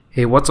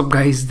Hey, what's up,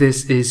 guys?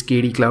 This is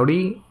Katie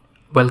Cloudy.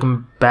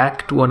 Welcome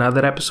back to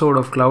another episode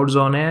of Clouds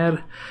on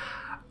Air.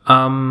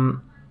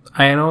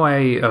 I know I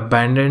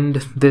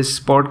abandoned this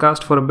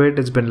podcast for a bit.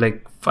 It's been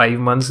like 5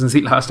 months since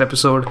the last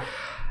episode.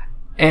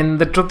 And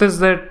the truth is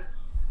that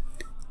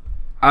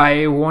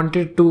I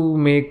wanted to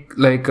make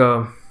like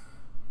a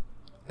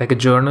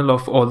journal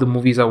of all the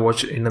movies I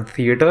watched in a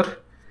theater.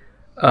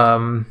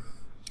 And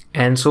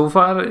so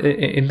far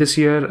in this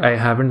year, I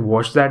haven't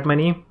watched that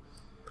many.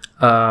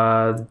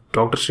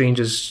 Doctor Strange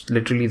is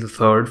literally the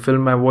third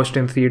film I watched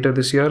in theater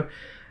this year.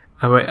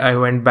 I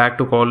went back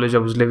to college. I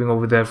was living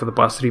over there for the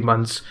past 3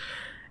 months,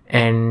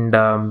 and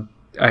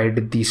I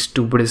did the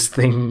stupidest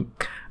thing.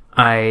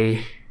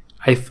 I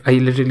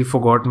literally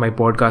forgot my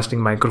podcasting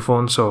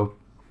microphone, so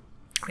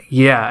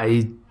yeah,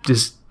 I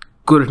just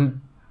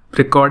couldn't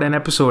record an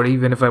episode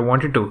even if I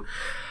wanted to.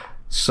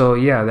 So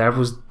yeah, that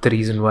was the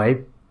reason why.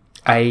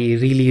 I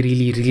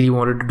really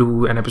wanted to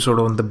do an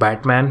episode on the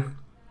Batman.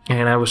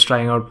 And I was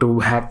trying out to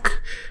hack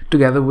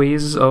together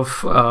ways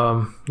of,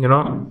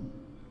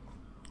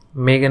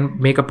 make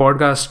a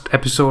podcast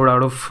episode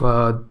out of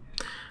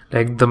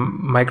like the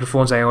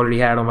microphones I already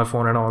had on my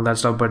phone and all that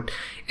stuff. But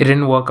it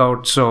didn't work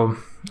out, so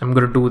I'm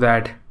gonna do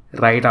that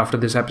right after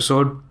this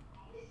episode.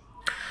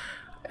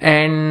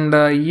 And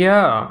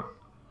I'll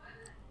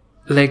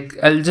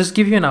just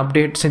give you an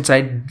update since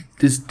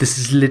this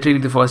is literally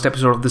the first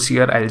episode of this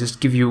year. I'll just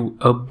give you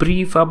a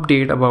brief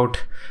update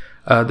about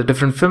the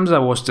different films I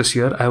watched this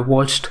year. I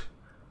watched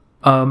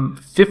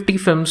 50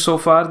 films so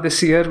far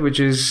this year, which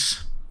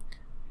is,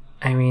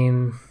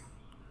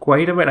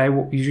 quite a bit. I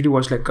usually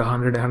watch like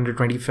 100,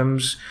 120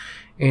 films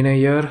in a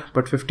year,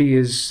 but 50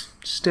 is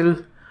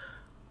still,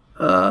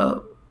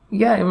 I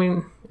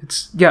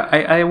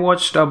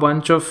watched a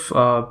bunch of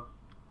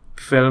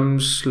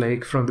films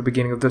like from the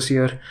beginning of this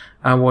year.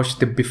 I watched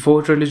the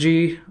Before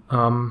trilogy,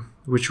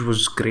 which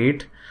was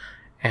great,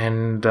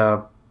 and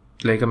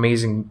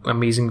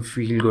amazing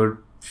feel good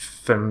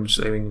films.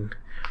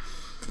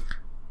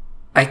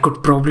 I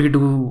could probably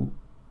do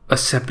a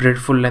separate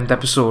full length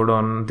episode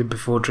on the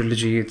Before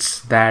trilogy.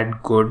 It's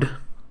that good,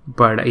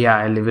 but yeah,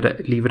 I leave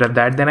it at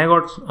that. Then I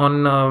got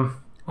on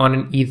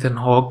an Ethan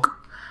Hawke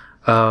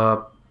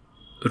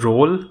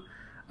role.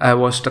 I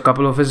watched a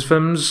couple of his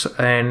films,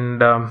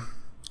 and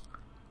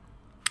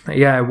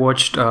I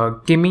watched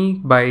Gimme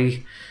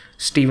by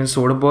Steven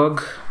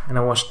Soderbergh, and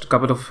I watched a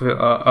couple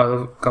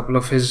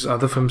of his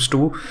other films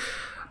too.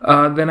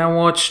 Then I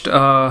watched,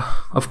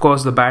 of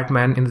course, The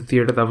Batman in the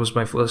theater. That was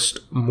my first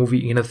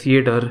movie in a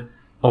theater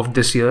of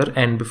this year.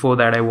 And before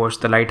that, I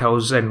watched The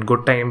Lighthouse and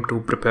Good Time to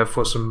prepare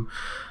for some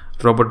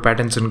Robert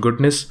Pattinson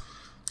goodness.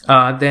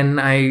 Then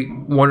I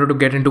wanted to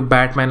get into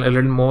Batman a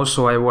little more,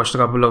 so I watched a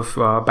couple of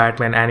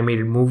Batman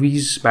animated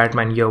movies,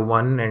 Batman Year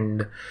One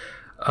and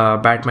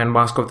Batman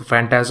Mask of the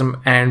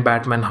Phantasm and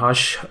Batman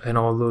Hush, and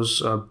all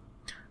those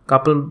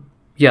couple.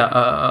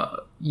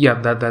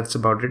 That's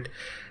about it.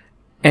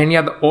 And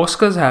yeah, the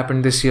Oscars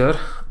happened this year,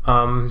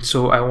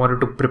 so I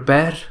wanted to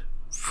prepare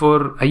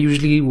for. I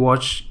usually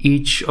watch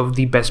each of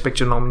the Best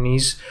Picture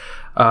nominees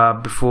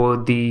before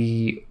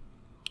the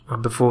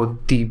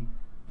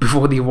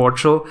award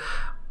show,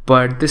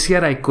 but this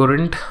year I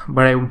couldn't.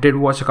 But I did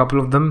watch a couple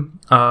of them.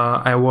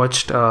 I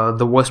watched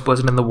The Worst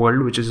Person in the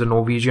World, which is a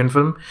Norwegian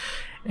film,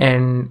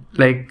 and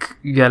like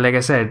I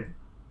said,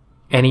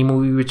 any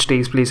movie which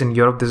takes place in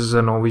Europe, this is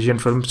a Norwegian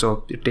film,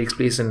 so it takes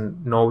place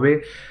in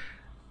Norway.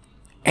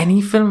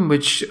 Any film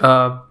which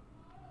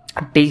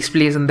takes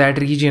place in that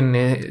region,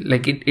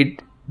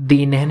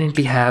 they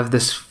inherently have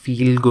this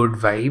feel-good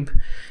vibe,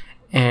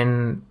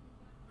 and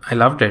I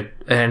loved it.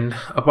 And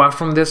apart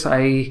from this,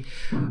 I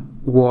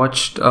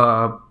watched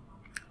Paul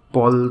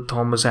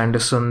Thomas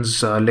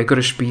Anderson's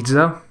Licorice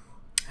Pizza,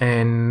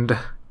 and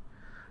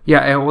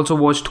I also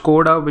watched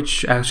Coda,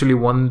 which actually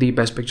won the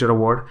Best Picture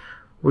award,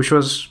 which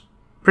was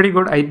pretty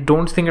good. I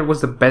don't think it was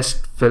the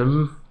best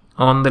film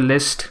on the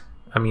list.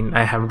 I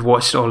haven't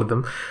watched all of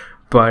them,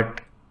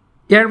 but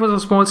yeah, it was a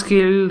small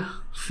scale,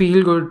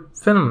 feel good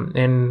film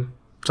and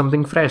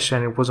something fresh,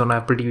 and it was on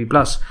Apple TV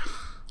Plus,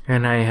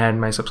 and I had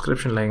my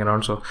subscription lying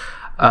around, so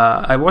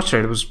I watched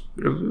it. It was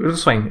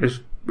fine. It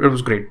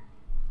was great.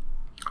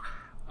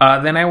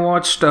 Then I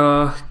watched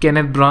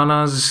Kenneth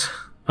Branagh's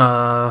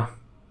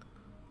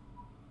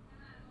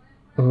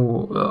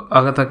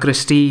Agatha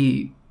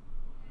Christie,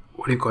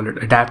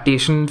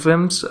 adaptation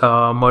films,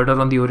 Murder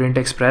on the Orient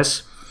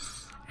Express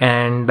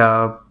and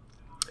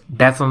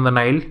Death on the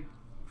Nile.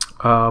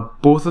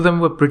 Both of them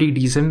were pretty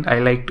decent. I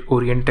liked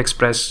Orient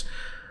Express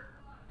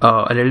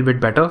a little bit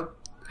better.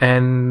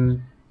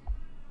 And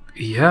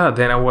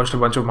then I watched a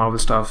bunch of Marvel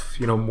stuff.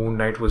 Moon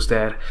Knight was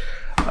there.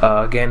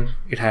 Again,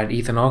 it had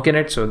Ethan Hawke in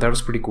it, so that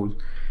was pretty cool.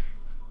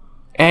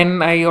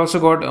 And I also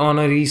got on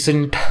a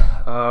recent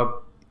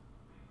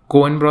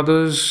Coen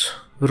Brothers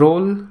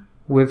role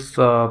with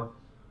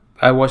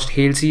I watched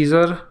Hail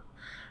Caesar,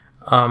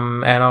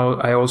 and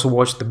I also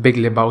watched The Big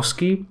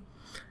Lebowski,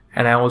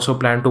 and I also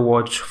plan to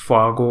watch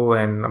Fargo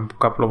and a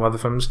couple of other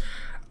films.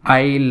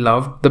 I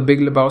loved The Big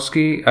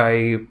Lebowski.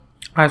 I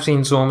I've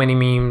seen so many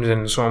memes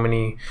and so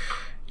many,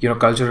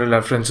 cultural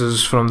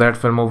references from that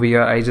film over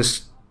here. It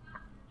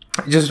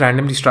just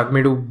randomly struck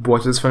me to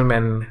watch this film,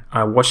 and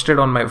I watched it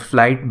on my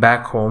flight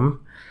back home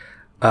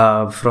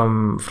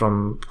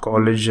from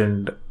college,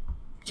 and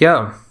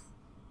yeah,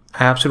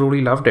 I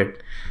absolutely loved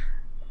it.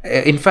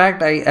 In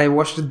fact, I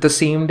watched it the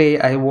same day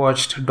I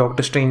watched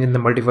Doctor Strange in the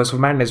Multiverse of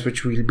Madness,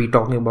 which we'll be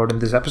talking about in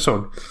this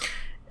episode.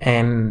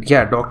 And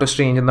yeah, Doctor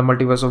Strange in the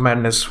Multiverse of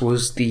Madness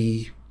was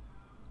the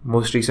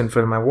most recent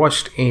film I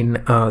watched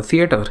in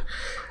theater.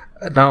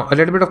 Now, a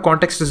little bit of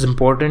context is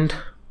important.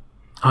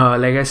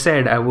 Like I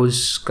said, I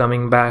was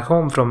coming back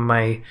home from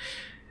my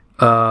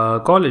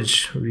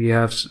college.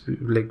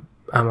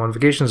 I'm on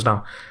vacations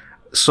now,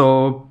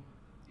 so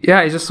yeah,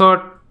 I just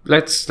thought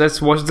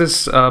let's watch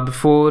this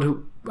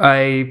before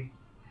I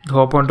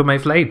hop onto my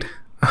flight.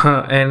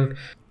 And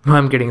no,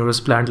 I'm kidding. It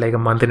was planned like a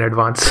month in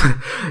advance.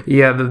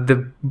 Yeah,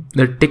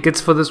 the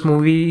tickets for this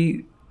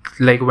movie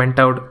went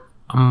out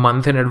a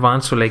month in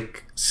advance, so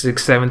 6th,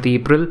 7th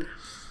April,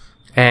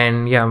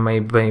 and yeah,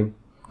 my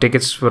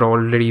tickets were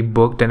already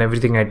booked and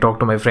everything. I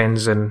talked to my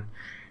friends, and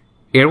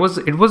it was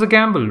a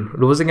gamble. It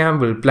was a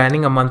gamble.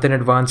 Planning a month in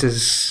advance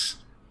is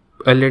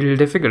a little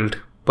difficult,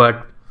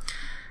 but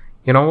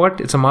you know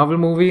what? It's a Marvel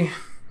movie.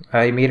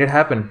 I made it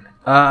happen.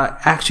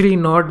 Actually,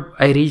 not.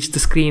 I reached the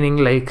screening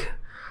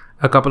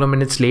a couple of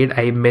minutes late.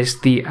 I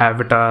missed the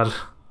Avatar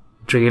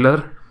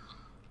trailer,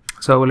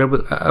 so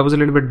I was a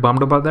little bit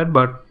bummed about that.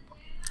 But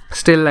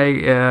still,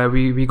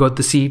 we got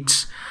the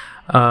seats,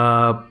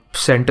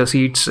 center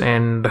seats,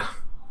 and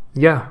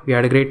yeah, we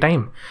had a great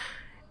time.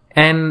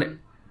 And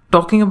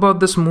talking about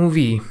this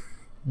movie,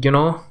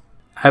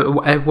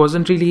 I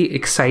wasn't really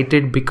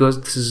excited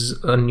because this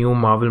is a new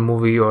Marvel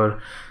movie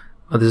or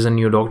this is a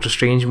new Doctor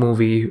Strange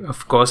movie.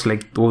 Of course,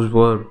 those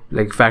were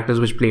factors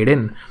which played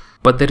in.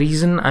 But the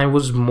reason I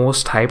was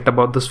most hyped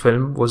about this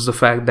film was the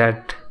fact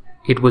that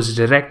it was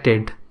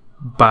directed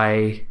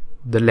by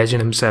the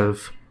legend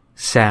himself,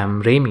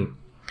 Sam Raimi.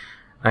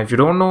 Now, if you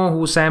don't know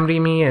who Sam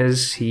Raimi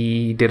is,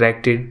 he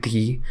directed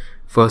the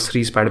first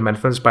 3 Spider-Man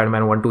films,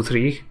 Spider-Man 1, 2,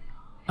 3,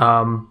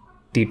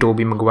 the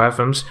Tobey Maguire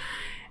films.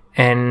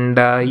 And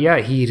yeah,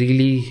 he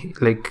really,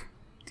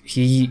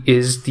 he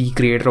is the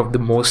creator of the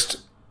most,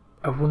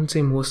 I wouldn't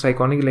say most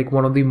iconic,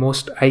 one of the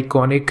most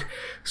iconic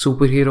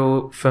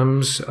superhero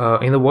films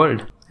in the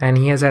world. And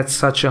he has had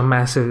such a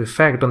massive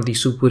effect on the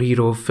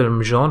superhero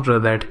film genre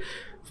that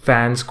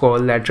fans call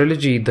that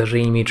trilogy the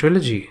Raimi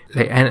trilogy.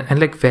 And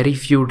very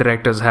few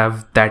directors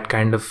have that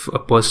kind of a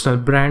personal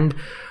brand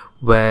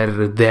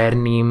where their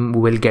name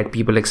will get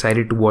people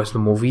excited to watch the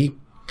movie.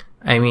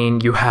 I mean,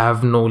 you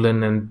have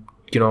Nolan and,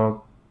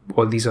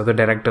 all these other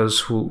directors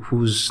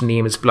whose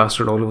name is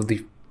plastered all over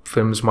the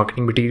film's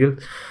marketing material.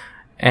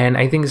 And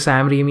I think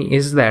Sam Raimi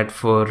is that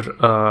for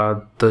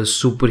the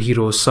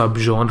superhero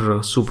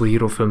subgenre,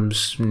 superhero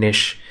films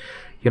niche,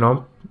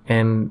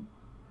 and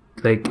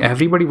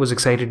everybody was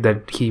excited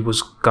that he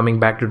was coming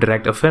back to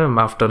direct a film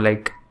after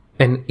an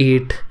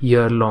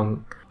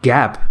 8-year-long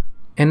gap.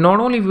 And not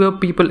only were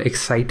people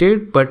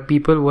excited, but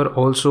people were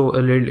also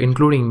a little,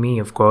 including me,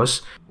 of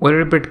course, were a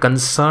little bit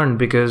concerned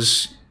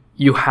because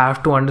you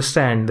have to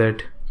understand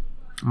that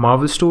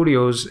Marvel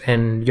Studios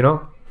and,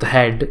 the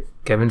head,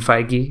 Kevin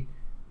Feige,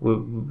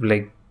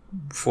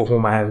 for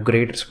whom I have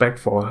great respect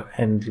for,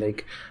 and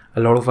a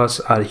lot of us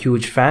are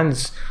huge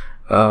fans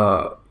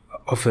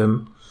of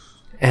him.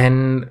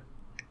 And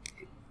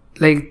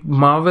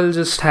Marvel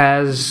just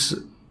has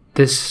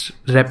this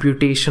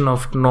reputation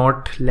of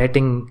not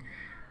letting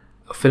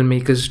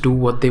filmmakers do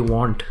what they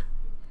want.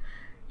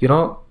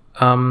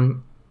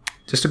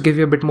 Just to give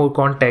you a bit more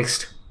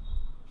context,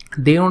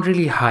 they don't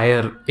really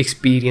hire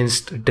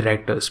experienced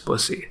directors per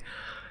se.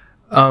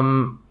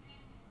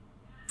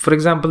 For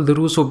example, the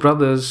Russo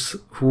brothers,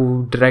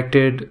 who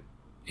directed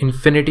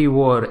Infinity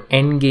War,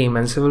 Endgame,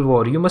 and Civil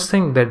War, you must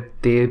think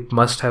that they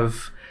must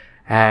have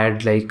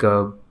had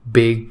a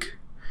big,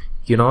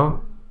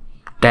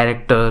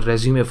 director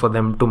resume for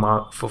them to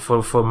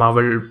for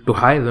Marvel to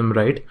hire them,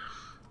 right?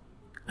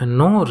 And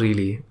no,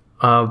 really.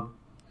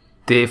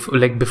 They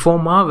before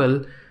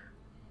Marvel,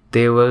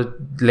 they were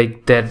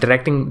their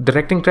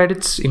directing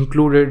credits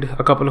included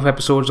a couple of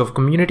episodes of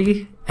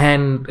Community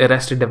and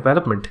Arrested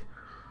Development.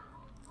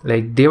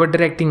 They were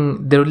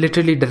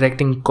literally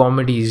directing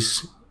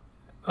comedies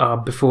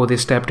before they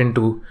stepped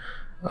into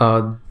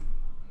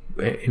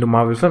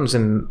Marvel films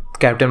in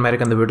Captain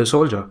America and the Winter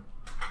Soldier.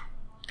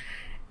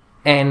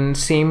 And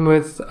same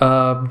with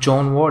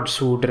John Watts,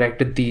 who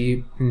directed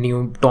the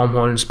new Tom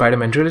Holland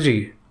Spider-Man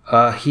trilogy.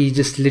 He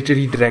just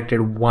literally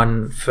directed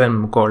one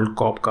film called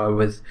Cop Car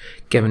with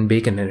Kevin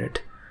Bacon in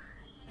it.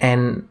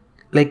 And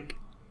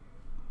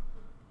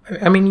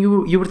I mean,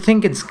 you would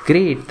think it's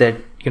great that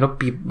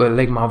people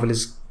like Marvel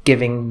is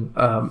giving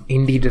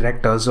indie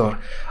directors or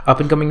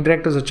up-and-coming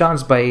directors a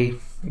chance by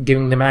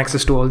giving them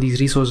access to all these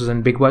resources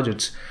and big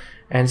budgets.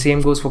 And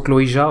same goes for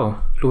Chloe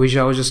Zhao. Chloe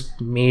Zhao just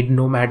made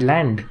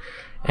Nomadland,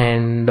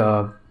 and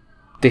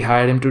they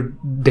hired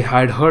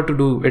her to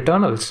do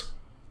Eternals.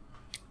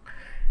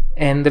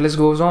 And the list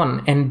goes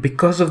on. And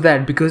because of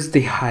that, because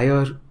they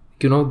hire,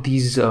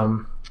 these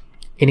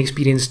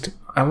inexperienced,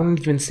 I won't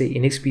even say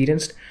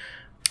inexperienced,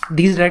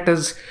 these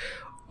directors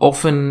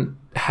often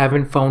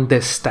haven't found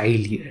their style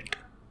yet.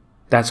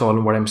 That's all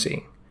what I'm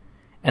saying.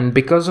 And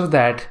because of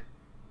that,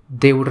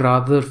 they would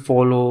rather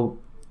follow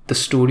the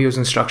studio's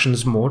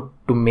instructions more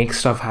to make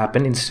stuff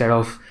happen instead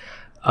of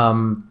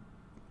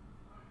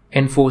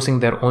enforcing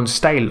their own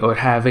style or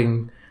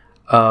having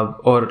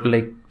or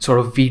like sort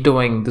of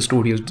vetoing the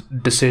studio's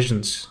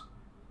decisions.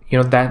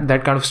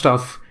 That kind of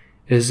stuff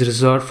is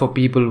reserved for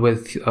people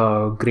with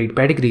great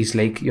pedigrees,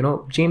 like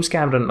James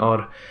Cameron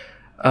or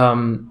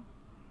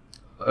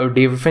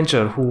David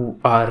Fincher, who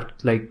are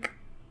like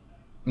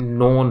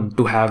known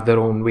to have their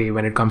own way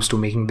when it comes to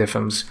making their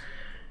films.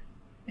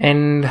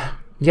 And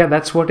yeah,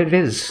 that's what it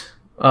is.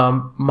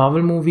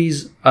 Marvel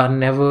movies are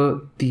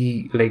never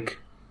the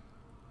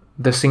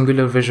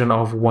singular vision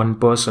of one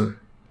person.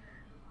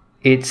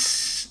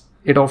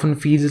 It often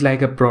feels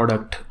like a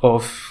product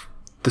of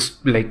this,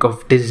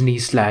 of Disney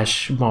 /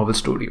 Marvel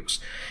Studios,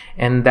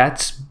 and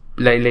that's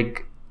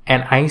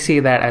and I say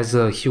that as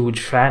a huge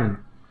fan.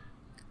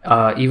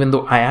 Even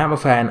though I am a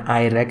fan,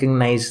 I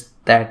recognize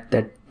that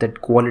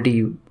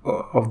quality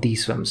of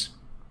these films,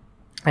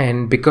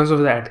 and because of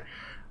that,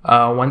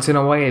 once in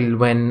a while,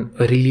 when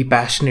a really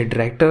passionate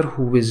director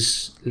who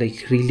is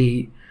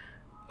really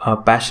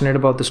passionate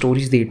about the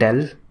stories they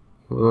tell,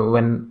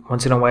 when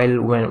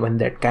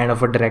that kind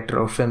of a director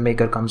or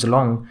filmmaker comes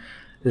along,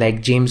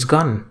 like James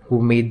Gunn,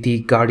 who made the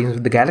Guardians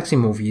of the Galaxy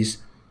movies,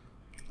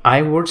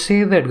 I would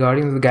say that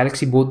Guardians of the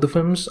Galaxy, both the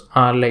films,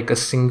 are like a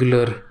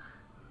singular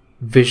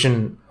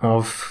vision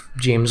of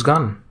James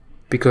Gunn,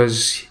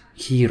 because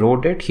he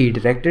wrote it, he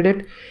directed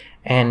it,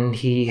 and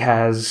he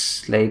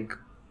has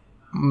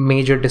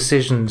major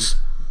decisions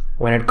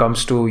when it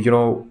comes to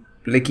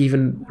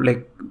even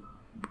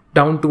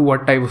down to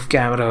what type of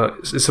camera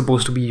is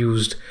supposed to be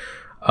used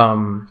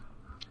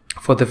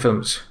for the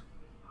films,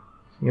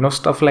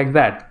 stuff like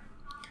that.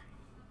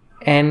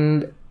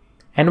 And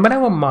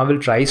whenever Marvel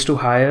tries to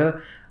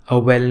hire a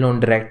well-known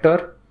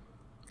director,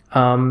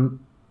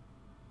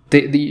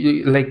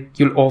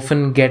 you'll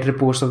often get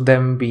reports of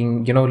them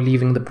being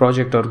leaving the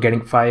project or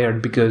getting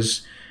fired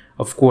because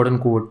of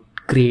quote-unquote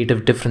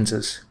creative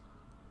differences.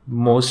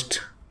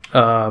 Most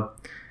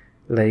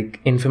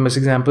infamous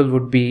example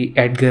would be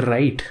Edgar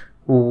Wright,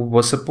 who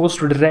was supposed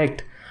to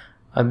direct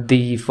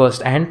the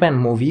first Ant-Man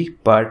movie,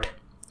 but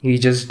he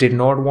just did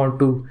not want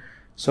to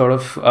sort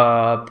of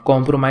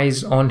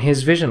compromise on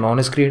his vision, on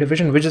his creative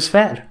vision, which is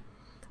fair.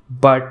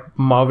 But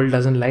Marvel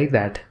doesn't like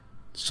that.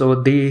 So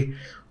they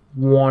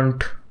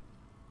want,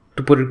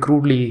 to put it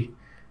crudely,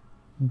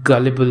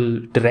 gullible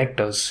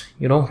directors,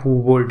 who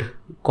would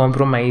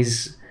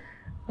compromise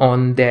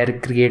on their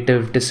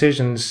creative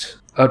decisions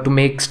to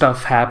make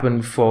stuff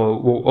happen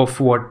of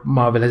what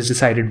Marvel has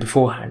decided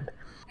beforehand.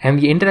 And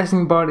the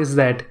interesting part is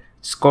that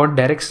Scott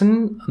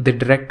Derrickson, the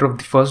director of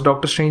the first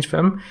Doctor Strange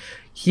film,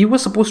 he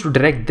was supposed to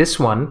direct this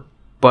one,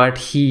 but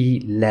he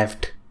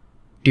left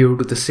due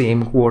to the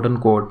same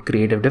quote-unquote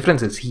creative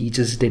differences. He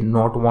just did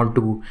not want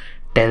to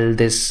tell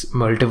this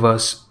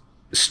multiverse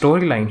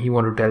storyline. He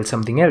wanted to tell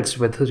something else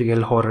with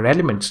real horror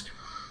elements.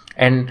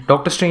 And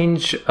Doctor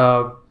Strange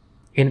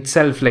in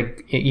itself,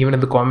 even in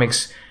the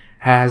comics,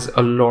 has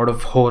a lot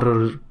of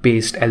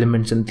horror-based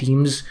elements and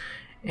themes.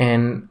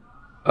 And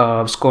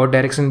Scott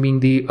Derrickson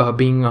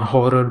being a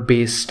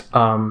horror-based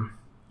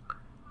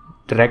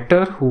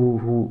director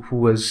who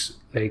was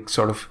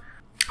sort of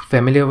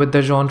familiar with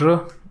the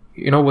genre,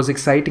 was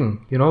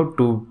exciting,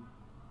 to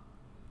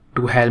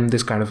helm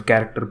this kind of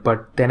character.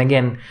 But then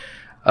again,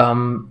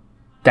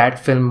 that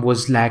film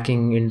was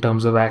lacking in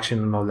terms of action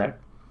and all that.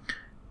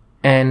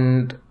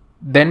 And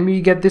then we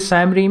get this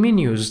Sam Raimi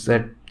news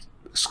that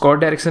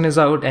Scott Derrickson is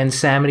out and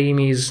Sam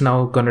Raimi is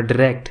now gonna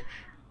direct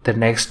the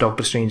next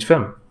Doctor Strange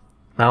film.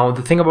 Now,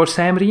 the thing about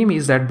Sam Raimi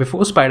is that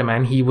before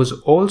Spider-Man, he was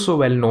also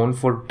well known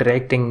for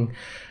directing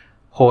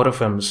horror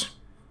films.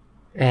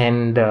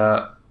 And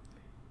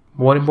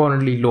more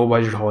importantly,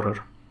 low-budget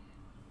horror.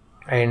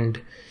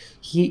 And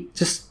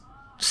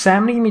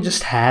Sam Raimi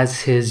just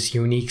has his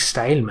unique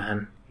style,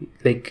 man.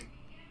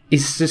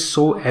 It's just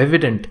so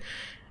evident.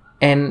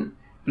 And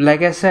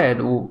like I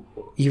said,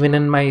 even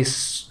in my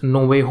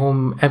No Way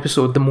Home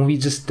episode, the movie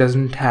just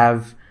doesn't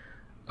have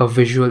a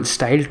visual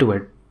style to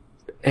it.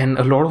 And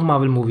a lot of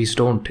Marvel movies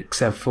don't,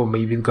 except for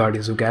maybe the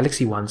Guardians of the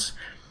Galaxy ones.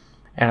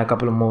 And a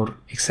couple of more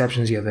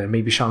exceptions here there,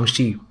 maybe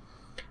Shang-Chi.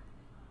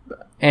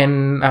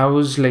 And I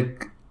was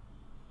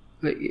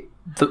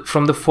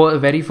from the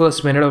very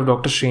first minute of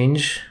Doctor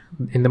Strange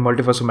in the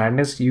Multiverse of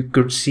Madness, you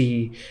could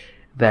see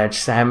that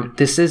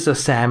this is a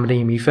Sam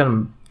Raimi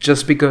film,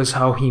 just because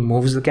how he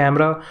moves the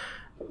camera,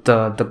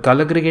 the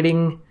color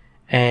grading,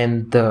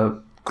 and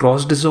the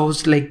cross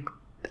dissolves.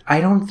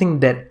 I don't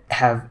think that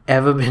have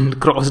ever been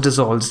cross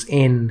dissolves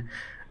in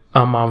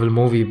a Marvel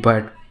movie,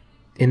 but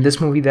in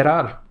this movie there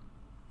are.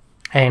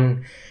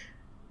 And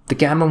the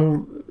camera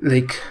move,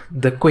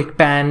 the quick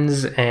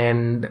pans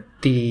and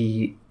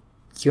the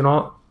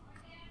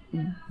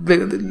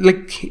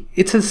like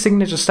it's his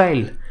signature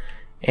style,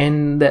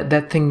 and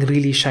that thing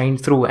really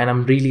shined through. And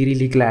I'm really,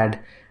 really glad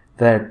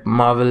that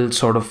Marvel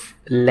sort of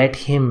let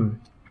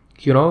him,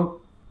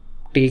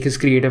 take his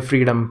creative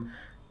freedom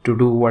to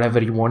do whatever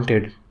he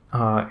wanted,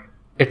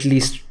 at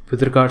least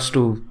with regards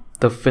to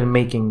the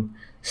filmmaking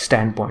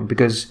standpoint,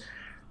 because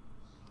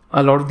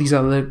a lot of these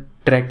other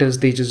directors,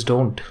 they just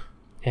don't.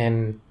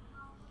 And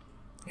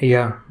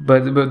yeah,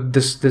 but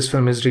this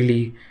film is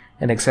really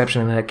an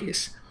exception in that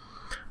case.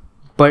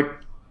 But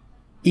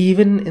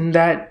even in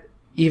that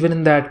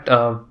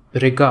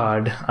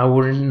regard, I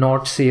would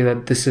not say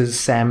that this is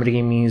Sam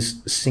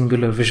Raimi's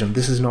singular vision.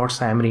 This is not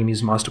Sam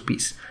Raimi's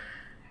masterpiece.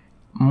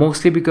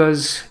 Mostly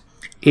because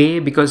he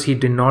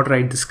did not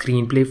write the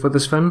screenplay for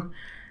this film.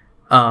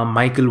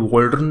 Michael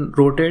Waldron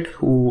wrote it,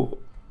 who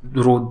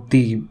wrote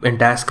the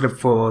entire script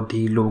for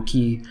the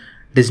Loki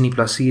Disney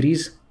Plus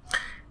series.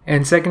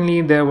 And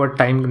secondly, there were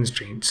time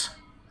constraints.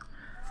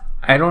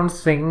 I don't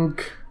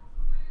think,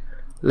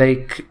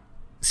 the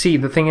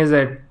thing is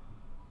that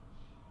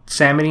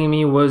Sam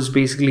Raimi was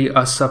basically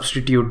a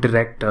substitute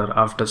director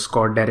after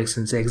Scott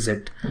Derrickson's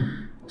exit.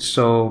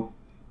 So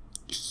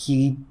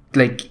he,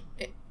 a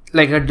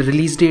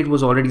release date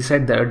was already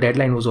set, a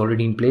deadline was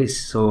already in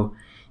place. So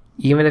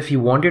even if he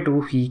wanted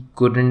to, he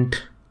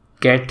couldn't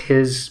get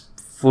his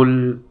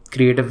full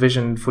creative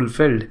vision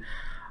fulfilled.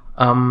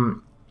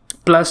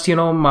 Plus,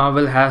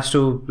 Marvel has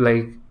to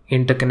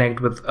interconnect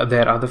with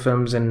their other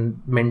films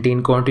and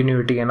maintain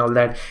continuity and all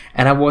that.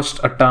 And I watched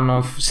a ton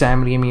of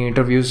Sam Raimi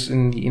interviews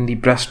in the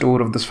press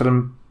tour of this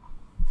film,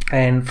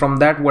 and from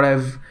that, what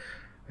I've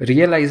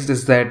realized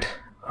is that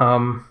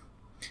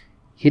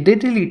he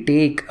did really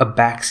take a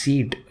back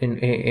seat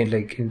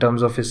in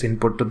terms of his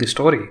input to the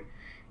story.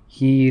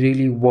 He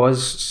really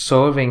was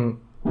serving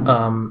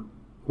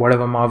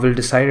whatever Marvel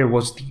decided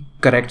was the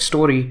correct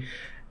story,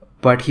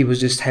 but he was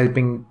just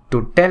helping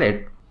to tell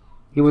it.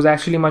 He was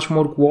actually much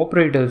more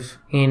cooperative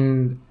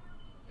in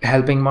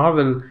helping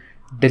Marvel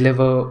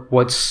deliver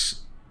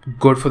what's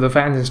good for the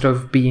fans instead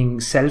of being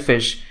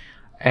selfish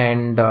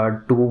and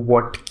do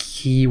what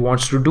he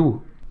wants to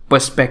do.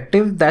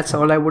 Perspective, that's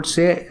all I would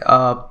say.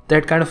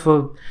 That kind of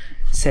a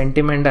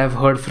sentiment I've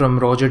heard from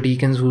Roger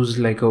Deakins, who's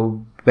a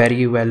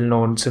very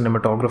well-known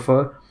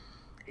cinematographer.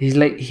 He's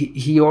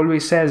he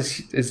always says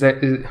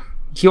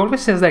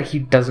that he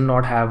does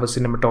not have a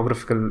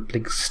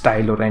cinematographical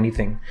style or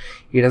anything.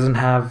 He doesn't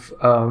have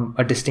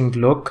a distinct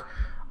look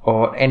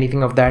or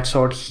anything of that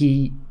sort.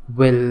 He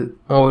will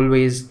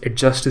always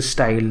adjust his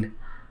style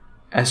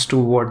as to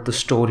what the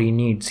story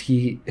needs.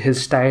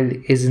 His style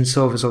is in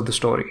service of the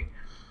story,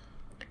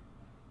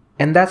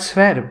 and that's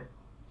fair.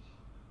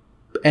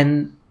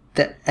 And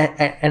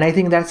I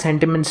think that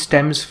sentiment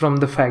stems from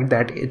the fact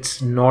that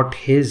it's not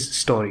his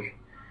story.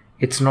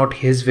 It's not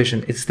his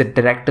vision, it's the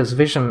director's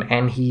vision,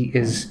 and he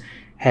is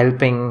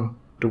helping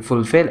to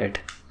fulfill it.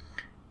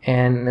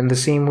 And in the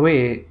same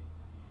way,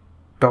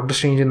 Doctor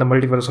Strange in the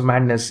Multiverse of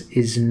Madness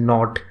is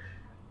not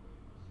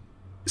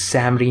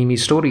Sam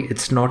Raimi's story.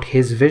 It's not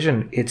his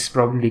vision. It's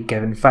probably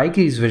Kevin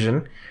Feige's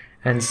vision,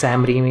 and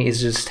Sam Raimi is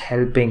just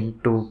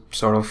helping to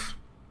sort of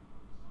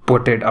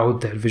put it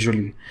out there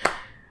visually.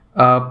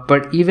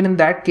 But even in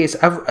that case,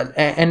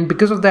 and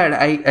because of that,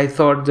 I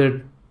thought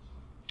that,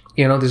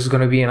 this is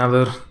going to be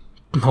another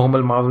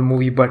normal Marvel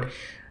movie. But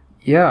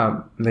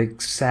yeah,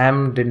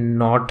 Sam did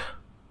not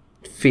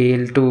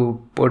fail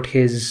to put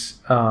his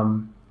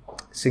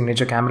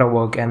signature camera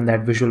work and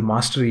that visual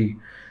mastery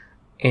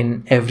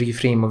in every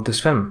frame of this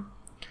film.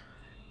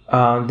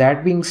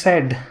 That being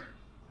said,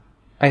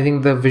 I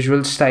think the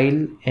visual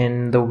style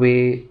and the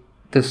way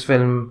this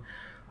film,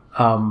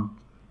 the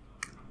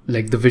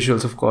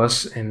visuals, of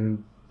course,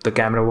 and the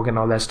camera work and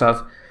all that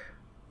stuff,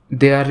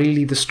 they are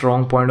really the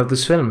strong point of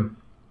this film.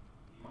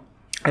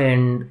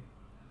 And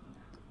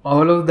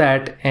all of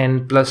that,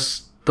 and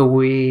plus the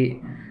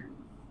way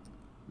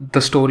the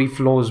story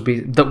flows,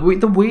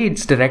 the way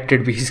it's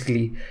directed,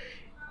 basically,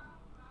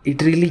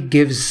 it really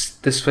gives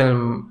this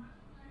film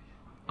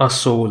a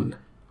soul.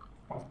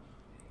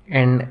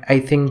 And I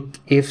think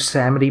if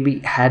Sam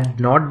Raimi had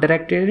not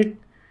directed it,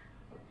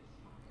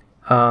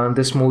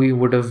 this movie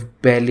would have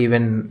barely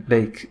been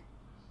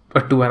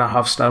a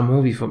 2.5-star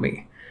movie for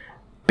me,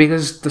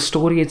 because the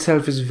story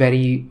itself is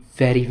very,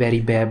 very, very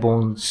bare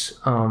bones.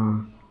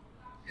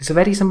 It's a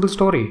very simple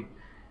story,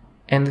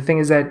 and the thing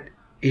is that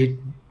it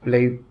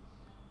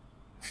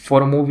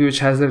for a movie which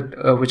has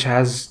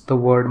the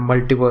word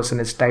multiverse in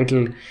its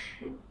title,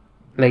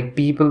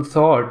 people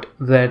thought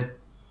that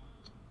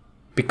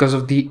because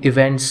of the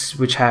events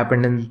which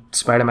happened in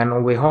Spider-Man No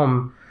Way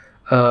Home,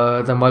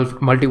 the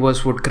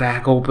multiverse would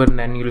crack open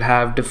and you'll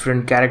have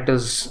different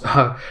characters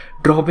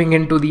dropping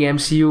into the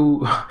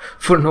MCU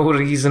for no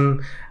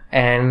reason,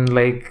 and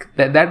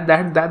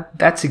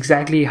that's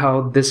exactly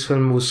how this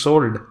film was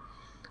sold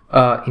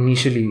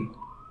initially.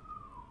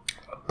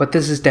 But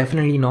this is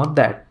definitely not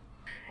that.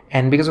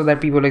 And because of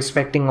that, people are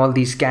expecting all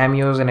these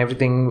cameos and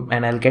everything,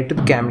 and I'll get to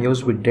the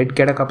cameos. We did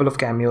get a couple of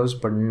cameos,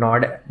 but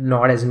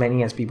not as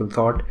many as people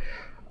thought.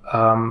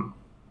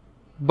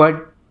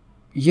 But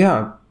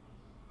yeah,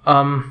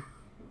 um,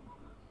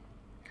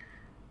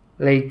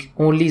 like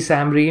only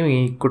Sam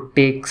Raimi could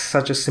take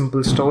such a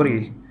simple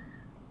story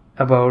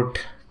about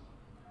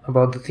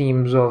the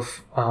themes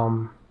of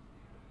I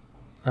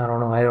don't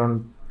know,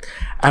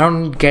 I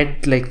don't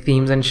get like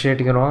themes and shit,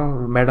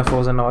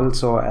 metaphors and all,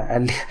 so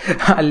I'll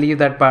I'll leave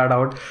that part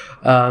out.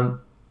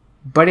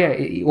 But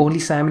yeah, only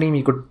Sam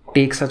Raimi could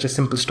take such a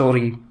simple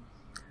story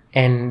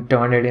and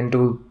turn it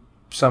into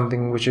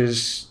something which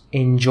is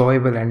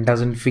enjoyable and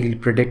doesn't feel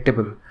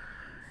predictable.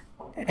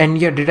 And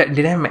yeah, did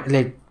I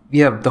like,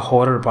 yeah, the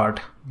horror part,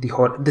 the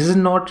horror, this is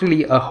not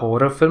really a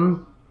horror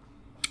film,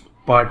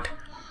 but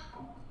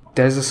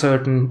there's a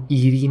certain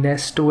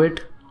eeriness to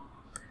it,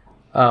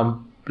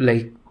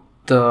 like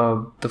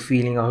the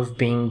feeling of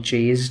being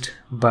chased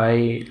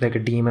by like a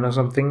demon or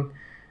something,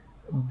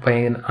 by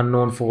an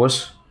unknown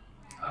force.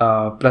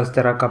 Plus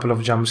there are a couple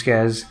of jump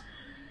scares,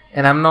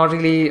 and I'm not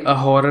really a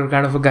horror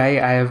kind of a guy.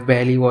 I have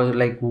barely watched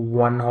like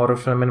one horror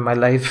film in my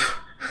life.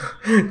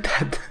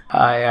 That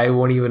I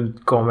won't even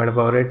comment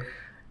about it.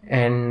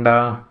 And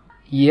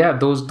yeah,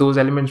 those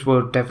elements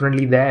were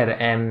definitely there,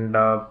 and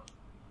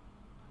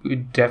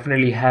it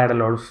definitely had a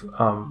lot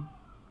of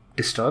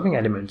disturbing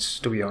elements,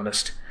 to be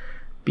honest.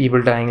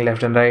 People dying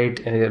left and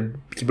right,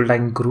 people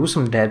dying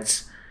gruesome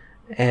deaths,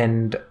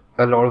 and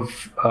a lot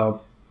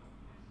of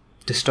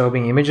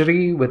disturbing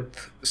imagery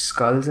with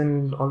skulls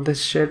and all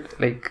this shit.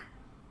 Like,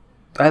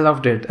 I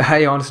loved it.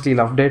 I honestly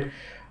loved it,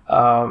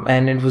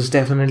 and it was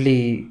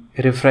definitely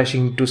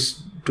refreshing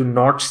to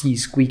not see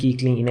squeaky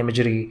clean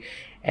imagery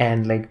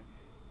and like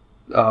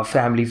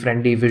family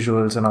friendly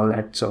visuals and all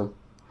that. So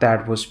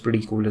that was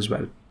pretty cool as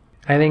well.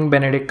 I think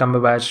Benedict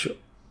Cumberbatch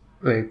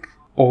like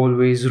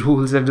always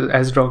rules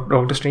as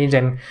Doctor Strange,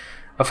 and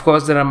of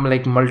course there are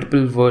like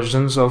multiple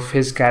versions of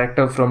his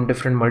character from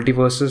different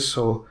multiverses,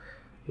 so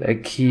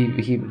like he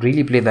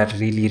really played that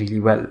really really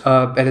well.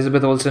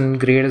 Elizabeth Olsen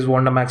great as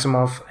Wanda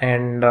Maximoff,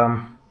 and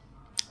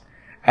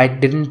I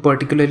didn't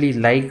particularly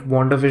like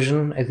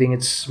WandaVision. I think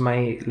it's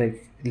my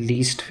like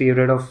least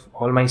favorite of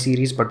all my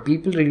series, but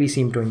people really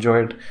seem to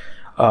enjoy it,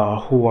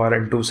 who are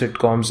into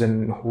sitcoms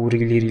and who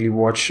really really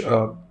watch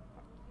a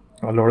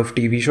lot of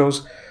TV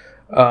shows.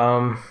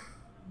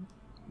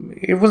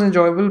 It was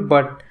enjoyable,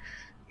 but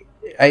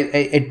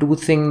I do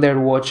think that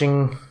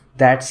watching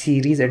that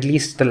series, at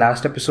least the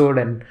last episode,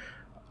 and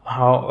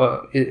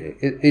how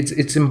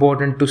it's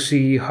important to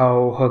see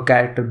how her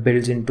character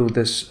builds into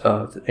this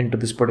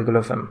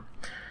particular film.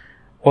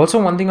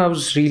 Also, one thing I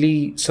was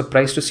really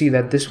surprised to see,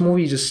 that this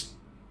movie just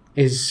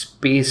is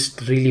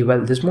paced really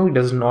well. This movie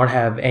does not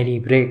have any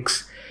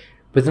breaks.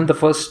 Within the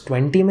first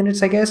 20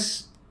 minutes, I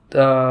guess,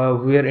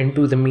 we're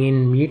into the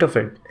main meat of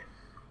it.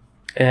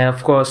 And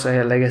of course,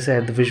 like I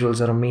said, the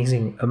visuals are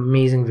amazing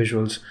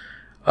visuals.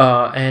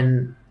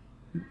 And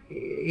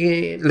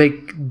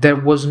like there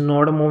was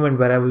not a moment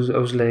where I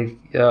was like,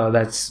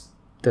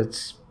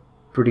 that's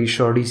pretty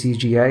shoddy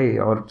CGI,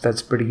 or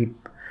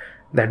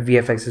that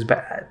VFX is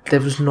bad.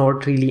 There was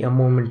not really a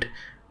moment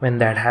when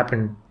that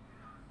happened.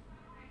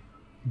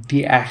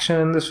 The action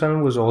in this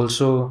film was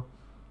also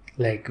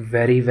like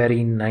very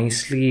very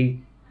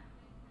nicely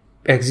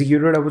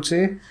executed, I would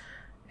say.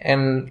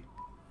 And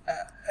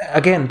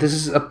again, this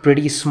is a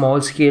pretty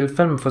small scale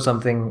film for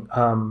something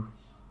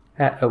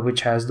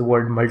which has the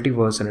word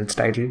multiverse in its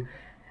title.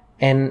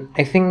 And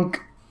I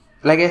think,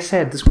 like I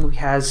said, this movie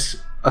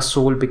has a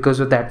soul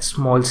because of that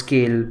small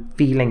scale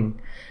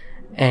feeling.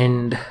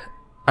 And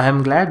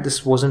I'm glad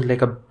this wasn't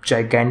like a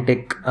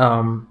gigantic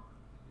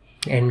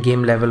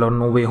Endgame level or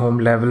No Way Home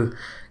level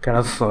kind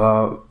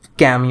of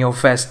cameo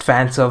fest,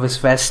 fan service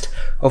fest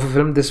of a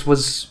film. This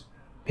was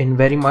in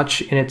very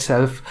much in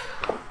itself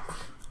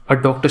a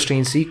Doctor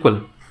Strange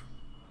sequel.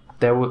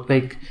 There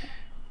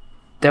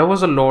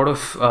was a lot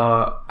of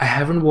I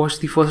haven't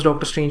watched the first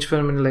Doctor Strange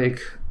film in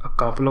like a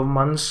couple of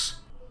months.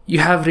 You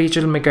have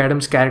Rachel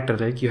McAdams' character,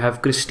 like you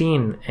have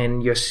Christine,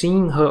 and you're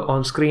seeing her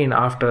on screen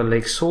after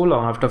like so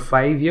long, after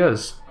 5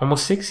 years,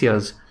 almost 6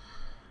 years,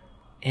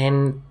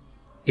 and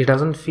it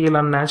doesn't feel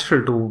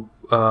unnatural to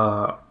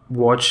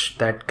watch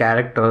that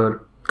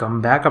character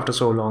come back after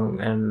so long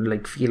and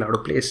like feel out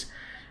of place.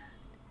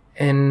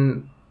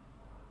 And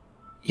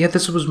yeah,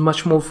 this was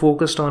much more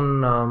focused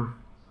on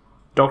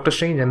Doctor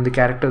Strange and the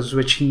characters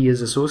which he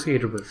is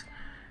associated with.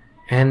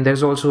 And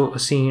there's also a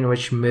scene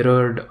which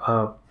mirrored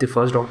the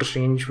first Doctor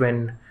Strange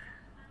when...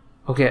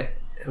 Okay,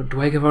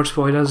 do I give out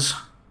spoilers?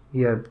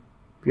 Yeah,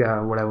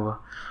 whatever.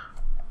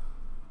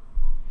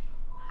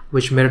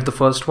 Which mirrored the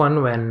first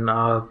one when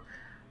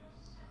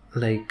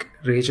like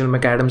Rachel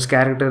McAdams'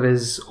 character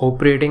is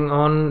operating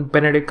on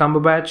Benedict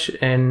Cumberbatch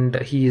and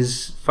he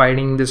is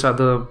fighting this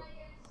other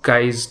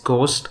guy's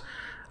ghost.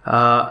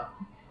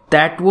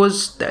 That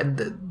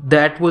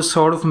was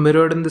sort of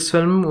mirrored in this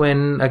film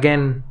when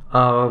again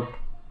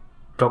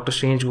Doctor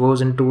Strange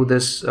goes into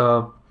this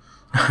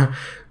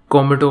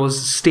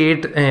comatose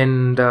state,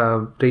 and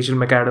Rachel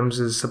McAdams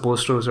is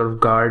supposed to sort of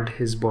guard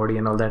his body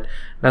and all that.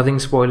 Nothing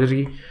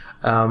spoilery,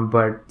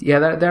 but yeah,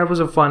 that was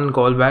a fun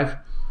callback.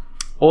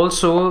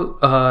 Also,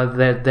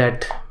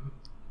 that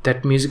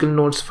that musical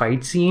notes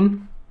fight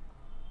scene,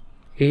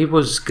 it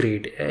was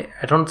great.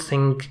 I don't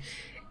think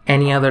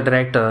any other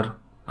director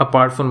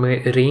apart from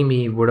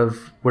Raimi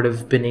would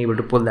have been able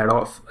to pull that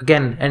off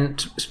again. And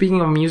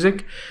speaking of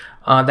music,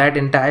 that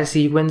entire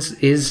sequence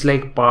is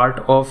like part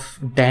of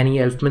Danny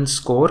Elfman's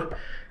score,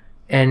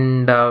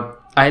 and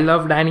I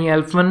love Danny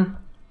Elfman,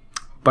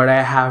 but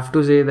I have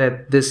to say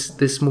that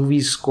this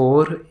movie's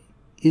score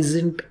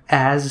isn't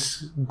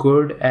as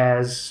good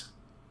as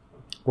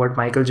what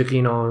Michael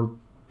Giacchino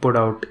put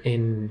out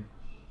in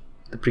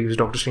the previous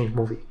Doctor Strange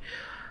movie.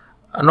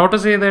 Not to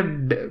say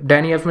that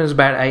Danny Elfman is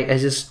bad. I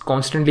just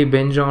constantly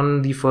binge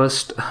on the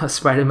first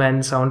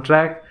Spider-Man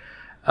soundtrack.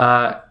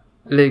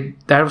 Like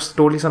that was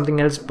totally something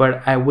else,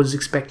 but I was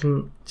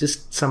expecting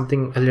just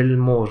something a little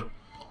more,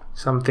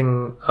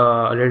 something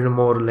a little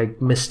more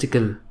like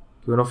mystical,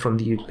 from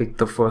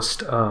the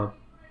first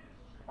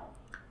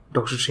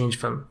Doctor Strange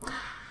film.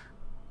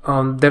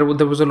 There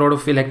was a lot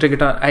of electric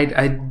guitar.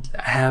 I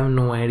have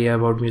no idea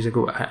about music.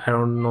 I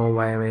don't know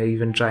why I'm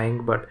even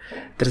trying, but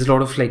there's a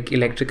lot of like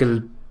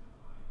electrical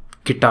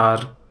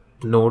guitar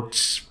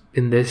notes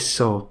in this,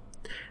 so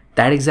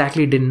that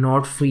exactly did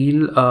not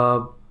feel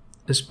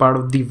as part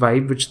of the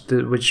vibe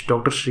which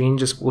Doctor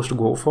Strange is supposed to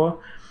go for.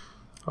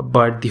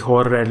 But the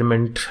horror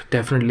element,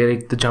 definitely,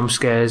 like the jump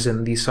scares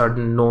and the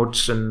sudden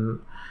notes, and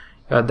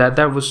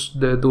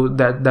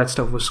that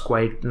stuff was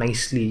quite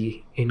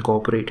nicely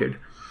incorporated.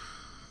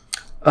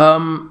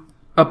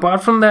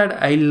 Apart from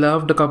that, I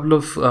loved a couple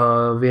of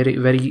a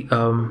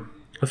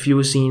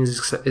few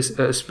scenes,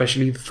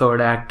 especially the third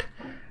act.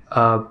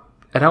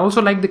 And I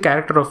also like the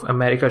character of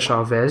America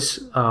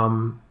Chavez.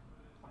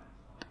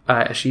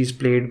 She's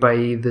played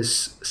by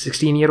this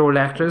 16-year-old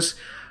actress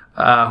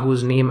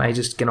whose name I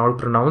just cannot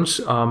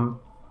pronounce.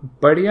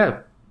 But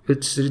yeah,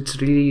 it's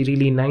really,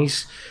 really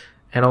nice.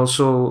 And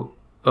also,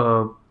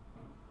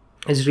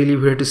 it's really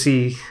weird to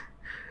see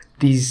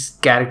these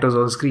characters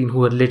on screen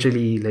who are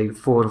literally like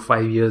 4 or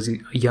 5 years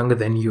younger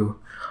than you.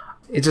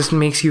 It just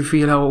makes you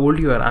feel how old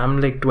you are.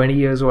 I'm like 20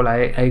 years old.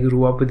 I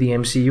grew up with the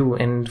MCU,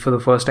 and for the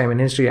first time in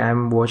history,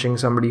 I'm watching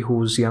somebody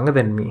who's younger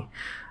than me.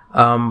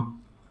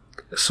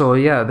 So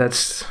yeah,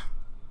 that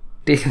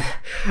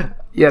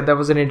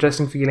was an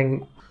interesting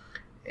feeling.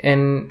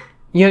 And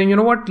yeah, you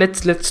know what?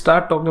 Let's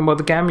start talking about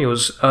the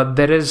cameos.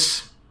 There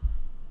is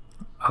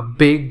a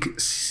big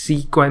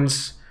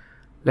sequence,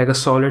 like a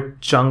solid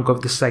chunk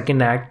of the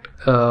second act,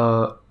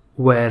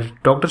 where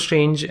Doctor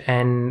Strange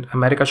and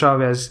America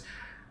Chavez,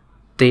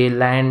 they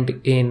land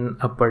in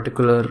a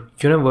particular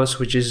universe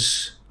which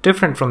is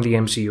different from the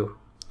MCU.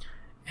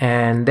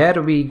 And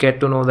there we get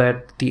to know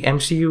that the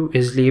MCU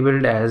is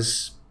labeled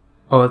as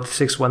Earth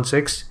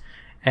 616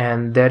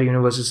 and their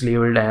universe is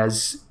labeled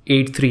as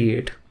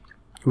 838,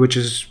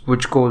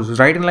 which goes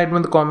right in line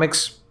with the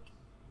comics.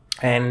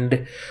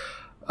 And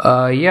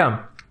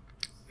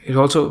it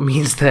also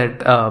means that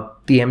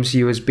the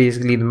MCU is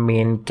basically the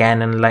main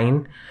canon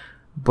line.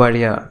 But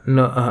yeah,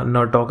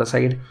 no talk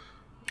aside.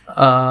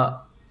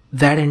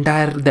 That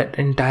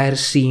entire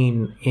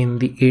scene in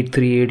the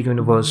 838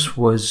 universe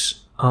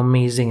was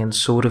amazing and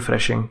so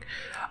refreshing.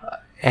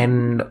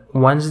 And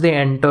once they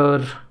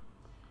enter,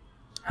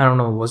 I don't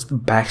know, was the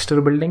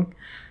Baxter building?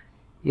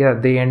 Yeah,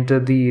 they enter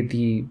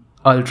the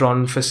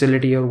Ultron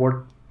facility or what,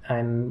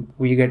 and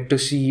we get to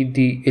see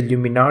the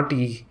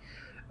Illuminati,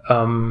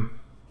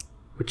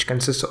 which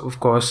consists of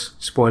course,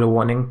 spoiler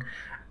warning.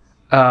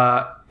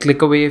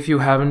 Click away if you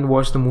haven't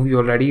watched the movie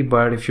already,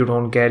 but if you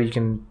don't care, you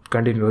can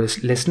continue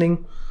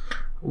listening.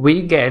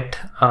 We get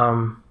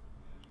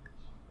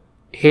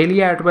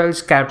Haley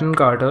Atwell's Captain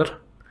Carter.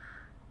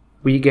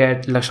 We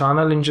get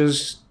Lashana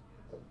Lynch's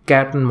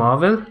Captain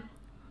Marvel.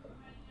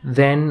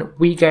 Then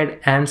we get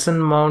Anson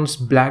Mount's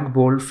Black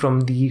Bolt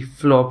from the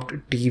flopped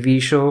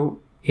TV show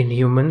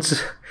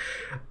Inhumans.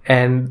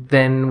 And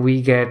then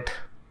we get,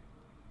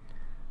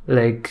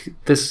 like,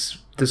 this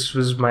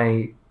was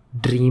my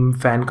dream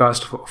fan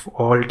cast of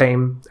all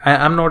time.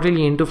 I'm not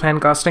really into fan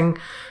casting,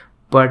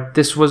 but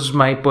this was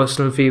my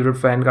personal favorite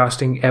fan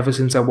casting ever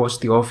since I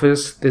watched The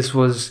Office. This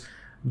was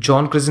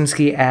John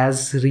Krasinski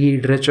as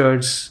Reed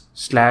Richards /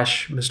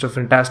 Mr.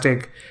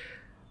 Fantastic.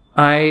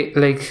 I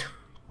like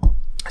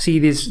see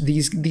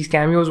these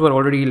cameos were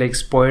already like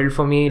spoiled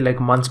for me like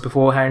months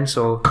beforehand,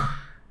 so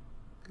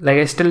like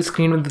I still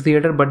screened with the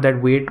theater, but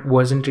that wait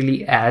wasn't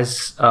really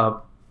as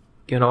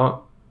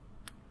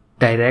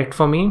direct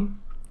for me.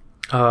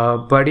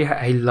 But yeah,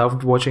 I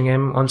loved watching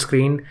him on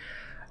screen.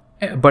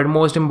 But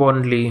most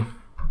importantly,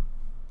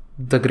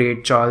 the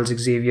great Charles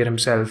Xavier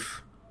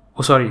himself.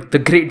 Oh, sorry, the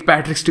great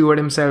Patrick Stewart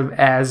himself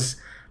as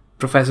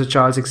Professor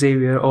Charles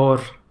Xavier, or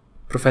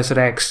Professor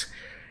X,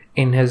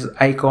 in his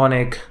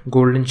iconic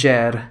golden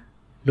chair,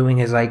 doing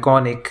his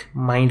iconic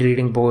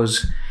mind-reading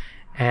pose,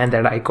 and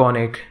that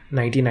iconic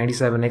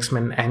 1997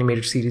 X-Men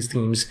animated series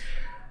themes.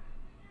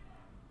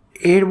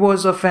 It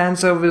was a fan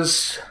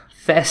service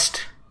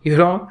fest,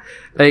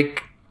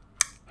 like,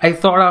 I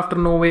thought after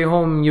No Way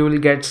Home you will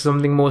get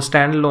something more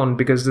standalone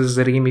because this is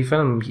a Raimi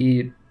film.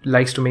 He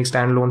likes to make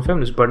standalone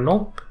films, but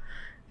nope.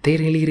 They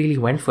really, really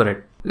went for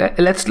it.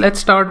 Let's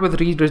start with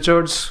Reed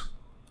Richards.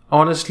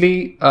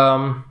 Honestly,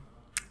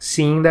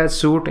 seeing that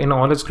suit in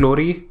all its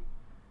glory,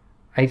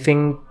 I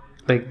think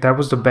like that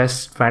was the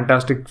best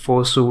Fantastic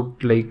Four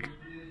suit like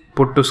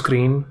put to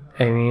screen.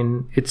 I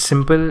mean, it's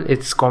simple,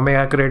 it's comic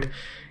accurate,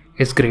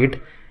 it's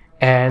great,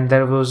 and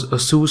there was a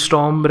Sue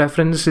Storm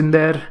reference in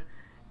there,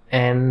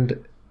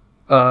 and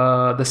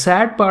the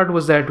sad part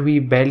was that we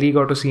barely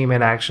got to see him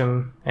in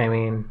action. I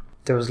mean,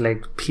 there was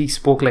like he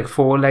spoke like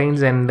 4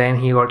 lines and then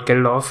he got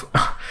killed off,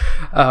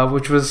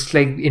 which was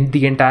like in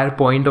the entire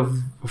point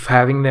of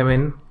having them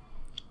in,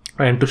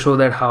 and to show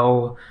that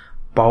how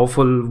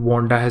powerful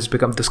Wanda has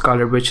become, the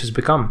Scarlet Witch has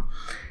become.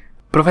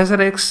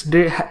 Professor X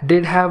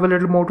did have a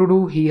little more to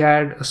do. He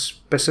had a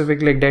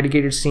specific like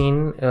dedicated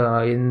scene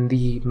in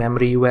the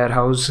memory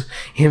warehouse,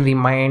 in the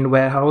mind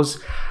warehouse.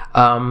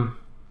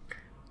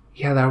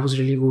 Yeah, that was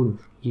really cool.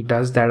 He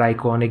does that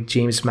iconic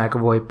James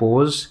McAvoy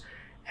pose,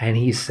 and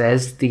he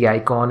says the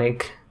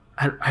iconic.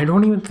 I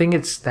don't even think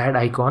it's that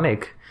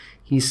iconic.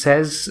 He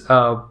says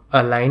a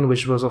line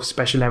which was of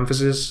special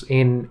emphasis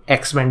in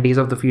X-Men Days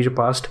of the Future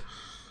Past,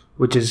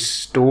 which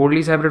is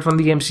totally separate from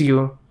the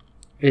MCU.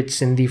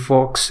 It's in the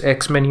Fox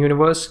X-Men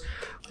universe.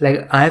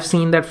 Like, I've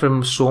seen that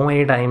film so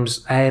many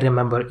times. I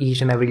remember each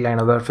and every line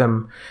of that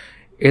film.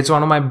 It's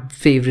one of my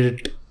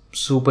favorite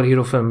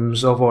superhero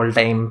films of all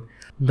time.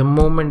 The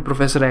moment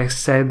Professor X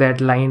said that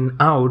line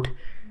out,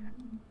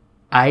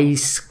 I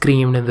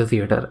screamed in the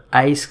theater.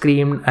 I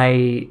screamed,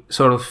 I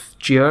sort of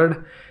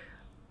cheered.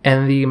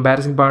 And the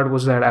embarrassing part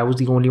was that I was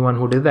the only one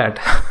who did that.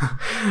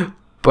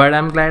 But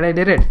I'm glad I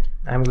did it.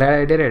 And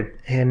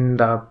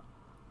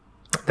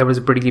that was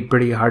a pretty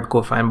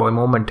hardcore fanboy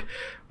moment.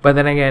 But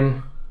then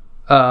again,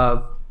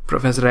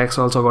 Professor X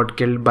also got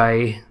killed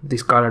by the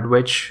Scarlet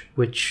Witch,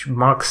 which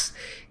marks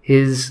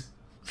his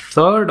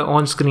 3rd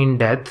on-screen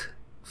death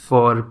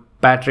for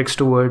Patrick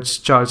Stewart's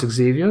Charles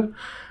Xavier.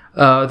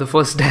 The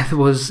first death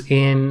was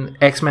in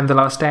X-Men The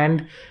Last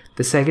Stand.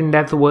 The second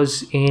death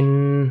was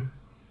in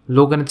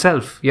Logan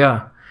itself,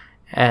 yeah.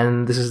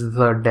 And this is the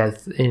 3rd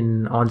death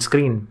in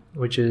on-screen,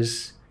 which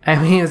is...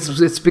 I mean,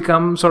 it's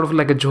become sort of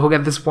like a joke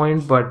at this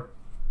point, but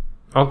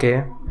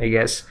okay, I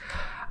guess.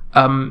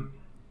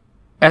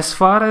 As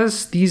far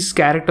as these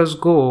characters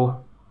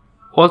go,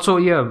 also,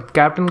 yeah,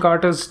 Captain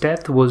Carter's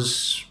death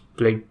was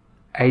like,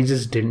 I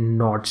just did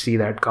not see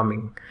that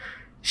coming.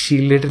 She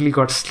literally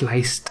got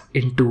sliced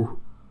into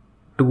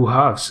 2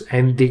 halves,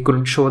 and they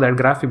couldn't show that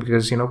graphic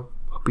because, you know,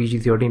 a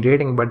PG-13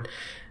 rating, but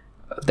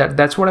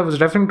that's what I was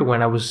referring to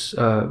when I was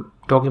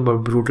talking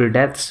about brutal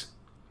deaths.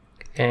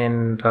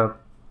 And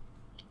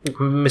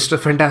Mr.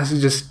 Fantastic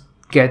just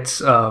gets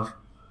turned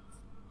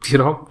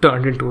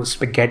into a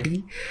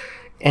spaghetti.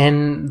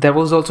 And there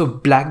was also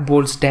Black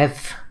Bolt's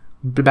death.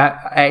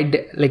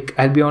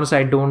 I'll be honest,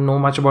 I don't know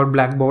much about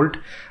Black Bolt.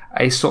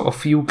 I saw a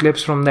few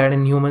clips from that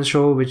Inhumans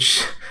show,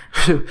 which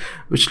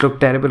looked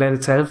terrible in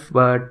itself.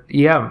 But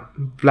yeah,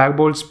 Black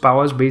Bolt's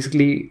powers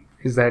basically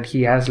is that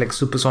he has like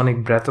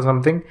supersonic breath or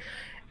something,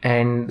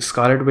 and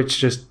Scarlet Witch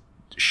just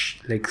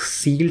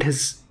sealed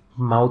his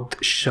mouth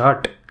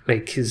shut.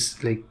 Like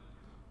his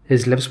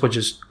lips were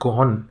just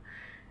gone,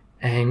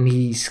 and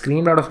he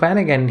screamed out of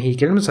panic and he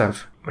killed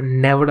himself.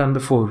 Never done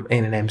before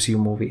in an MCU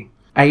movie.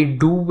 I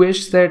do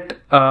wish that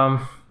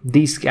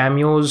these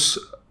cameos,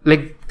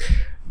 like,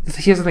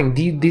 here's the thing,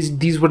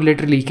 these were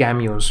literally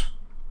cameos.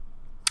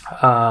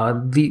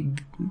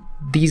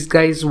 These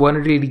guys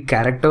weren't really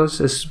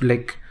characters as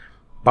like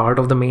part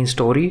of the main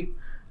story.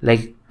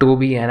 Like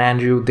Toby and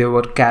Andrew, they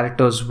were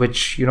characters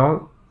which, you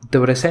know, they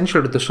were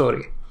essential to the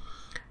story.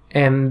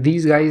 And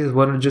these guys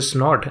were just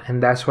not,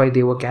 and that's why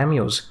they were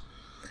cameos.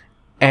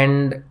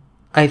 And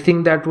I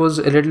think that was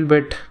a little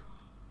bit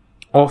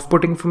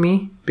off-putting for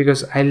me,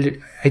 because I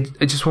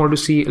just wanted to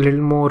see a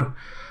little more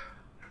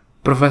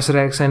Professor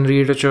X and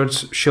Reed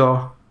Richards,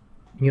 sure,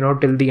 you know,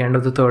 till the end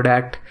of the 3rd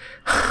act.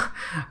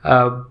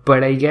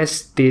 But I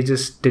guess they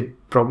just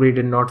probably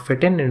did not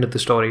fit into the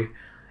story.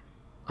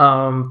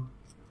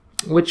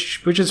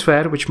 Which is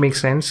fair, which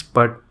makes sense,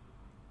 but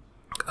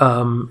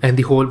and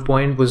the whole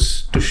point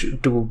was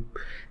to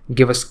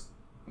give us,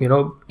 you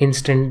know,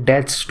 instant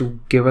deaths, to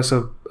give us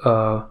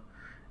an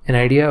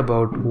idea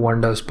about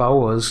Wanda's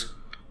powers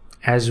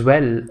as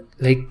well.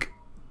 Like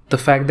the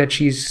fact that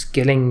she's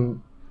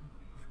killing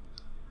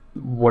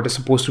what is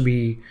supposed to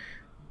be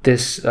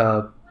this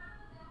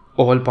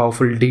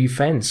all-powerful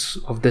defense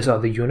of this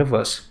other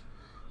universe.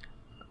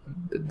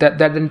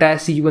 That entire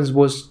sequence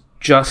was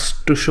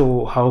just to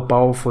show how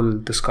powerful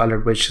the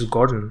Scarlet Witch has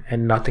gotten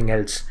and nothing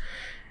else.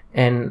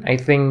 And I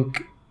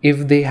think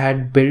if they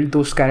had built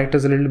those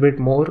characters a little bit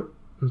more,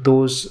 it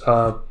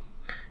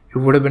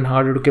would have been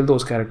harder to kill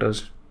those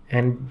characters.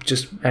 And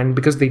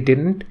because they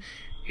didn't,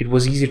 it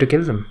was easy to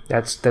kill them.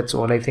 That's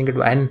all I think it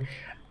was. And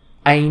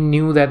I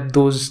knew that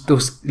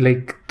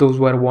those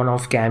were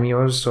one-off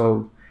cameos,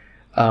 so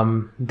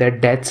their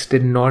deaths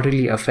did not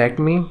really affect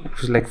me.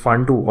 It was like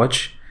fun to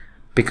watch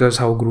because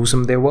how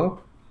gruesome they were.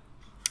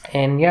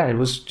 And yeah, it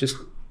was just,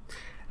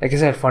 like I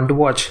said, fun to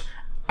watch.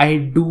 I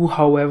do,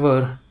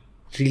 however,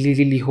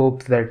 really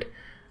hope that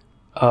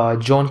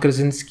John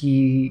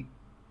Krasinski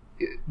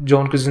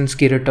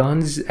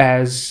returns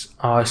as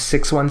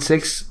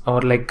 616,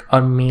 or like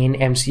our main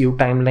MCU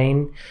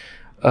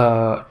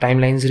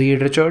timeline's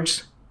Reed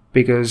Richards,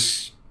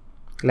 because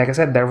like I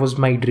said, that was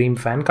my dream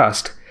fan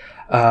cast.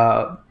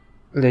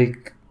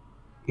 Like,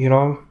 you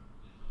know,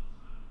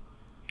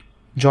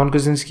 John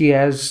Krasinski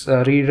as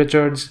Reed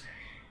Richards,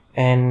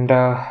 and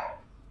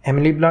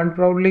Emily Blunt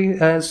probably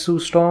as Sue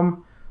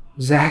Storm,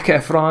 Zac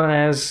Efron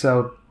as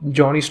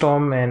Johnny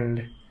Storm,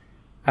 and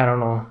I don't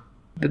know.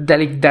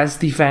 That's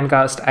the fan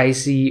cast I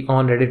see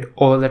on Reddit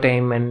all the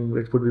time, and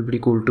it would be pretty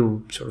cool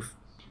to sort of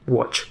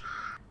watch.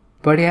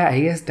 But yeah, I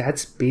guess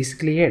that's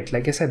basically it.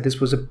 Like I said, this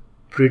was a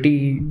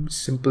pretty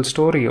simple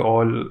story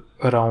all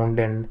around,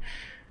 and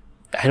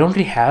I don't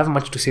really have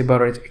much to say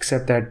about it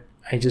except that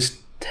I just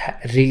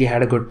really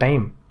had a good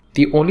time.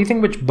 The only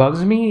thing which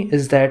bugs me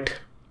is that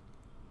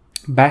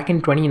back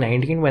in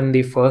 2019, when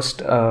they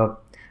first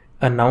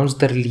announced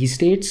the release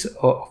dates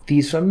of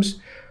these films,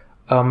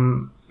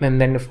 and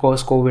then of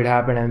course COVID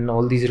happened and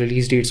all these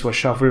release dates were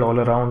shuffled all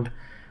around,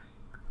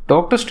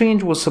 Doctor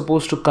Strange was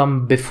supposed to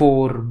come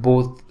before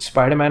both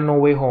Spider-Man No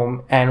Way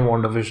Home and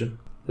WandaVision.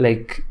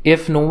 Like,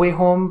 if No Way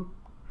Home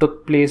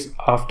took place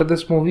after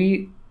this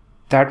movie,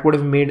 that would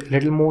have made a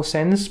little more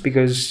sense,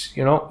 because,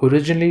 you know,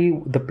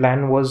 originally the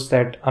plan was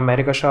that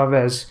America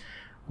Chavez,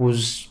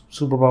 whose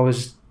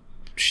superpowers,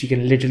 she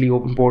can literally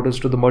open portals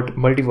to the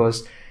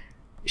multiverse,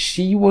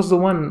 she was the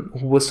one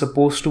who was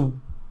supposed to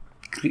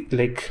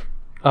create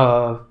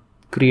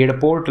a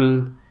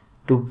portal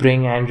to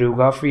bring Andrew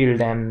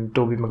Garfield and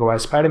Tobey Maguire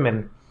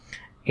Spider-Man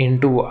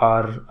into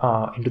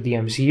the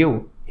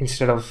MCU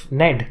instead of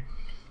Ned.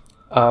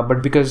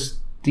 But because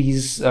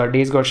these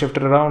days got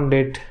shifted around,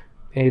 it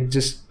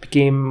just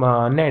became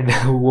Ned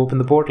who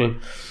opened the portal.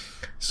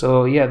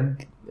 So yeah,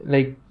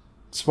 like,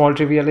 small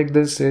trivia like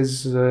this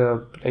is I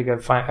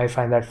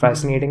find that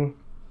fascinating.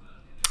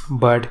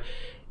 But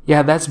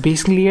yeah, that's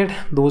basically it.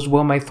 Those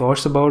were my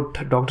thoughts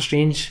about Doctor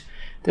Strange.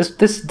 This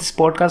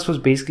podcast was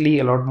basically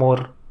a lot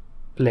more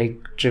like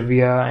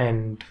trivia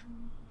and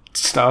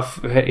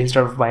stuff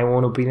instead of my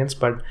own opinions,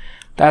 but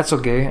that's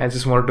okay. I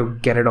just wanted to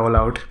get it all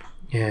out,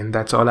 and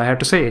that's all I had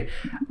to say.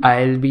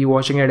 I'll be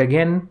watching it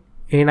again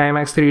in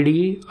IMAX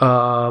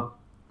 3D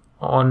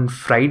on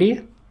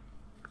Friday,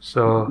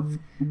 so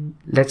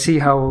let's see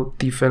how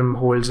the film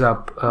holds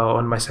up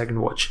on my second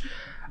watch.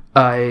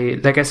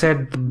 Like I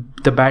said,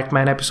 the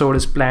Batman episode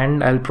is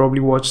planned. I'll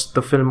probably watch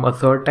the film a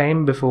third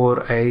time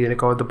before I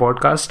record the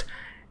podcast.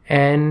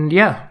 And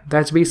yeah,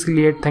 that's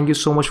basically it. Thank you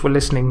so much for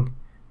listening,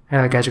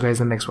 and I'll catch you guys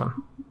in the next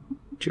one.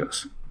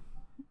 Cheers.